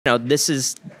This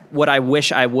is what I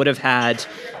wish I would have had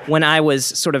when I was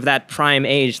sort of that prime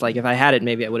age. Like if I had it,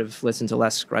 maybe I would have listened to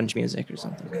less grunge music or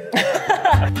something.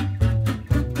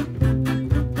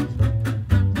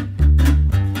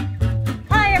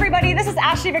 Hi everybody, this is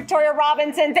Ashley Victoria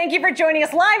Robinson. Thank you for joining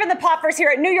us live in the Popverse here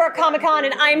at New York Comic Con,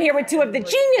 and I am here with two of the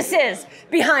geniuses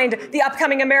behind the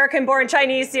upcoming American-born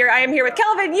Chinese series. I am here with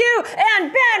Kelvin Yu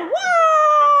and Ben Wang.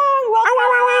 Welcome.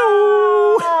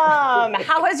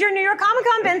 How has your New York Comic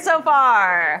Con been so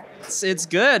far? It's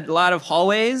good. A lot of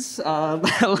hallways. A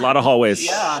lot of hallways.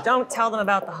 Yeah. Don't tell them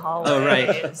about the hallways. Oh,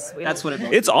 right. That's what it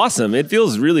means. It's awesome. It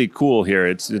feels really cool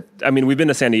here. I mean, we've been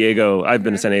to San Diego. I've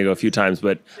been to San Diego a few times,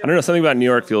 but I don't know, something about New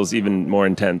York feels even more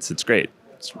intense. It's great.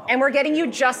 And we're getting you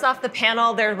just off the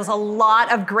panel. There was a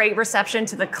lot of great reception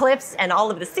to the clips and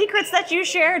all of the secrets that you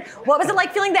shared. What was it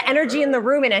like feeling the energy in the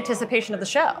room in anticipation of the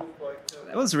show?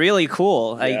 It was really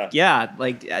cool.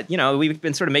 We've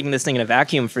been sort of making this thing in a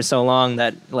vacuum for so long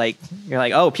that you're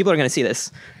like, oh, people are going to see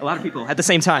this. A lot of people at the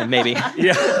same time, maybe.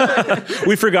 Yeah,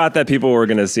 we forgot that people were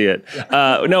going to see it.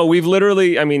 No, we've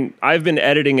literally, I've been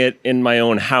editing it in my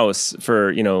own house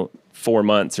for, 4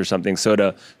 months or something. So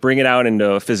to bring it out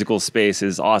into a physical space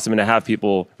is awesome. And to have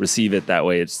people receive it that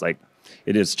way,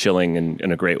 it is chilling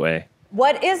in a great way.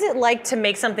 What is it like to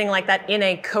make something like that in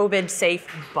a COVID-safe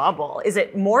bubble? Is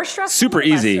it more stressful? Super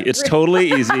easy. It's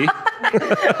totally easy.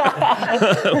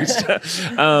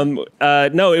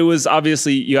 No, it was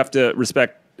obviously, you have to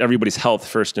respect everybody's health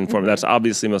first and foremost. That's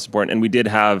obviously most important. And we did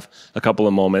have a couple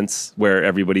of moments where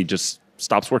everybody just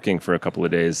stops working for a couple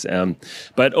of days.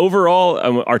 But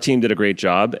overall, our team did a great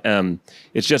job.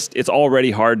 It's already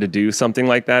hard to do something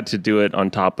like that, to do it on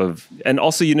top of, and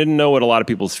also you didn't know what a lot of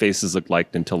people's faces looked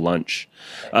like until lunch.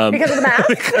 Because of the mask?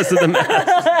 Because of the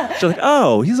mask. So like,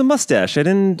 oh, he's a mustache. I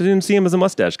didn't see him as a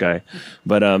mustache guy.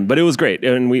 But it was great,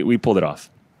 and we pulled it off.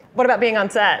 What about being on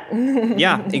set?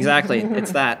 Yeah, exactly.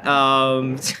 It's that.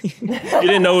 You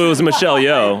didn't know it was Michelle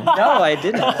Yeoh. No, I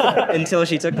didn't until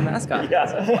she took the mask off. Yeah.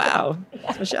 So, wow,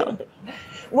 it's Michelle.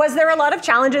 Was there a lot of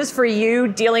challenges for you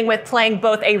dealing with playing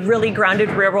both a really grounded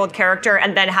real-world character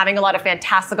and then having a lot of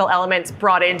fantastical elements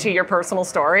brought into your personal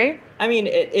story? I mean,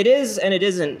 it is and it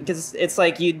isn't, because it's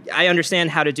like I understand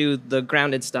how to do the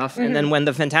grounded stuff, and then when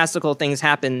the fantastical things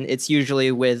happen, it's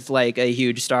usually with like a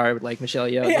huge star like Michelle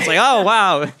Yeoh. It's like, oh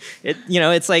wow,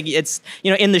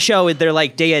 in the show they're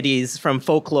like deities from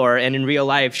folklore, and in real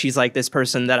life she's like this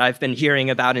person that I've been hearing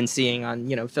about and seeing on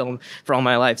film for all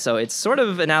my life. So it's sort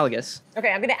of analogous.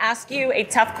 Okay, I'm going to ask you a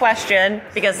tough question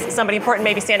because somebody important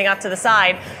may be standing off to the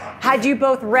side. Had you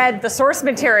both read the source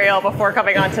material before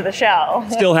coming onto the show?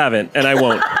 Still haven't, and I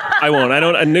won't.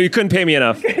 I know you couldn't pay me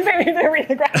enough. Couldn't pay me to read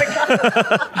the graphic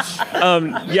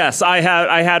novel. Yes, I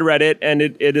had read it, and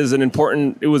it was an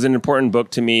important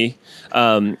book to me.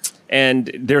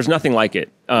 And there's nothing like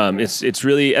it. It's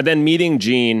really, and then meeting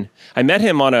Gene, I met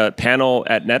him on a panel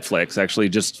at Netflix, actually,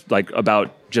 just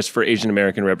for Asian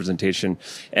American representation.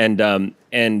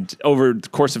 And over the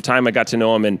course of time, I got to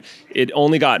know him, and it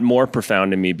only got more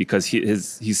profound to me because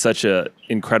he's such a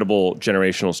incredible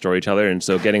generational storyteller. And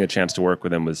so getting a chance to work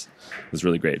with him was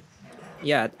really great.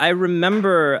 Yeah, I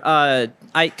remember,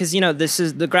 because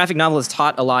the graphic novel is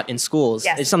taught a lot in schools.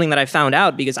 Yes. It's something that I found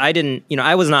out because I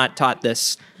was not taught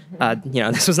this.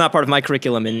 This was not part of my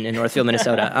curriculum in Northfield,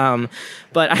 Minnesota.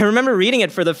 But I remember reading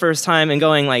it for the first time and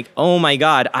going like, oh my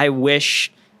God, I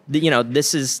wish,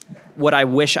 this is what I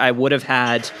wish I would have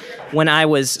had when I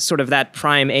was sort of that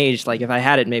prime age. Like if I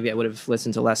had it, maybe I would have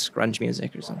listened to less grunge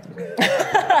music or something.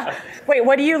 Wait,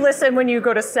 what do you listen when you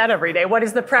go to set every day? What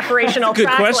is the preparational Good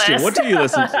track question. list? What do you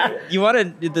listen to? You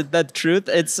wanted the truth?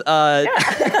 It's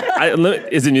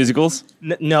Is it musicals?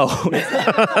 No.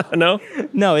 No?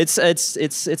 No, it's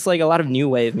like a lot of new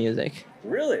wave music.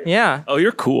 Really? Yeah. Oh,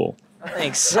 you're cool.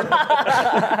 Thanks.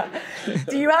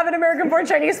 Do you have an American-born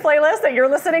Chinese playlist that you're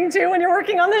listening to when you're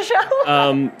working on the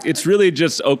show? It's really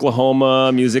just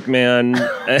Oklahoma, Music Man. No,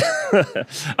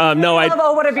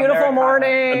 Oh, what a beautiful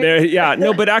morning.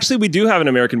 But actually we do have an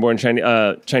American-born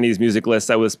Chinese music list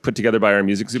that was put together by our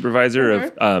music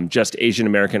supervisor of just Asian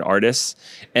American artists,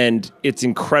 and it's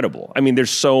incredible. I mean,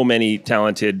 there's so many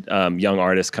talented young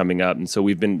artists coming up, and so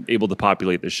we've been able to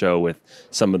populate the show with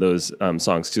some of those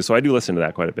songs too. So I do listen to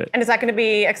that quite a bit. And is that going to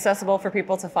be accessible for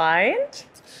people to find?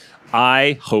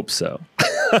 I hope so.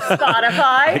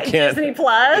 Spotify, Disney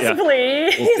Plus, Yeah.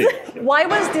 please. We'll Why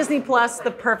was Disney Plus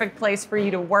the perfect place for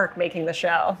you to work making the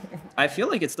show? I feel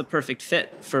like it's the perfect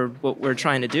fit for what we're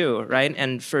trying to do, right?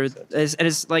 And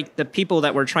it's like the people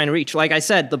that we're trying to reach. Like I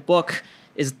said, the book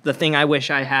is the thing I wish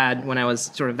I had when I was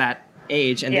sort of that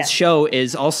age. And Yeah. this show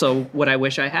is also what I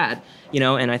wish I had,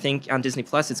 and I think on Disney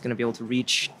Plus, it's going to be able to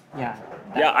reach. Yeah.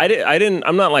 Yeah,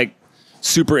 I'm not like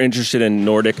super interested in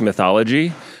Nordic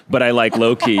mythology, but I like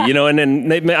Loki, and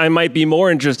then I might be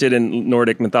more interested in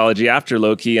Nordic mythology after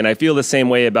Loki. And I feel the same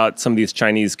way about some of these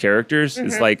Chinese characters.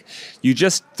 It's like you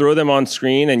just throw them on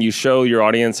screen and you show your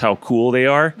audience how cool they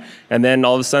are. And then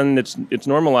all of a sudden it's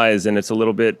normalized and it's a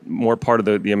little bit more part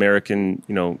of the American,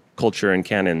 culture and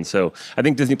canon. So I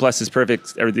think Disney Plus is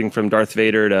perfect. Everything from Darth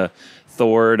Vader to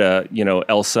Thor to,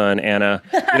 Elsa and Anna,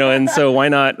 and so why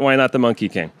not the Monkey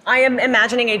King? I am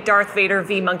imagining a Darth Vader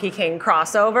v Monkey King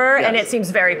crossover, and it seems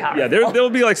very powerful. Yeah, there'll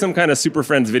be like some kind of Super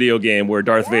Friends video game where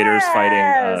Darth Vader's fighting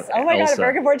Oh my Elsa. God,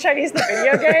 American Born Chinese, the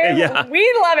video game? Yeah.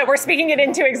 We love it. We're speaking it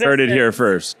into existence. Heard it here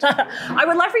first. I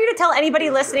would love for you to tell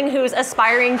anybody listening who's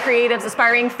aspiring creatives,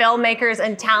 aspiring filmmakers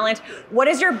and talent, what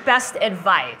is your best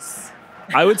advice?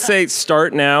 I would say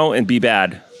start now and be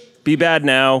bad. Be bad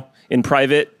now in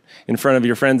private, in front of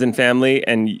your friends and family,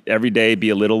 and every day be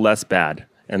a little less bad.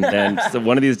 And then so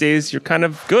one of these days you're kind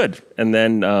of good. And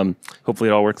then hopefully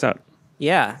it all works out.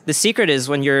 Yeah, the secret is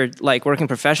when you're like working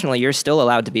professionally, you're still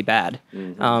allowed to be bad.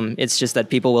 It's just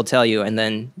that people will tell you, and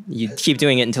then you keep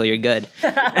doing it until you're good,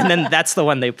 and then that's the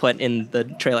one they put in the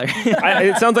trailer.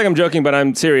 It sounds like I'm joking, but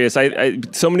I'm serious.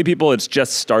 So many people, it's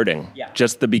just starting,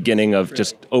 just the beginning of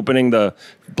just opening the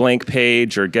blank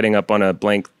page or getting up on a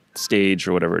blank stage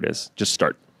or whatever it is. Just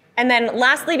start. And then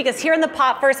lastly, because here in the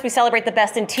Popverse, we celebrate the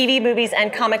best in TV, movies,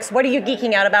 and comics, what are you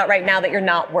geeking out about right now that you're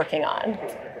not working on?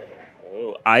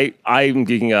 I'm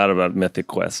geeking out about Mythic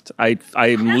Quest.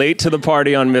 I'm late to the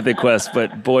party on Mythic Quest,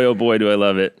 but boy, oh boy, do I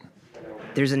love it.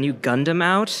 There's a new Gundam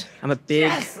out. I'm a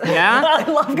big, I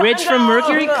love Gundam. Rich from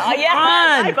Mercury. Come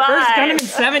on, high five. first Gundam in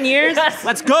 7 years. Yes.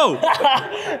 Let's go.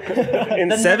 In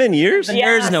 7 years? The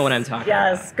nerds know what I'm talking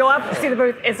about. Yes, go up and see the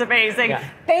booth. It's amazing. Yeah.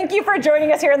 Thank you for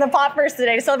joining us here in the Popverse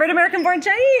today to celebrate American Born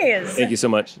Chinese. Thank you so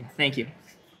much. Thank you.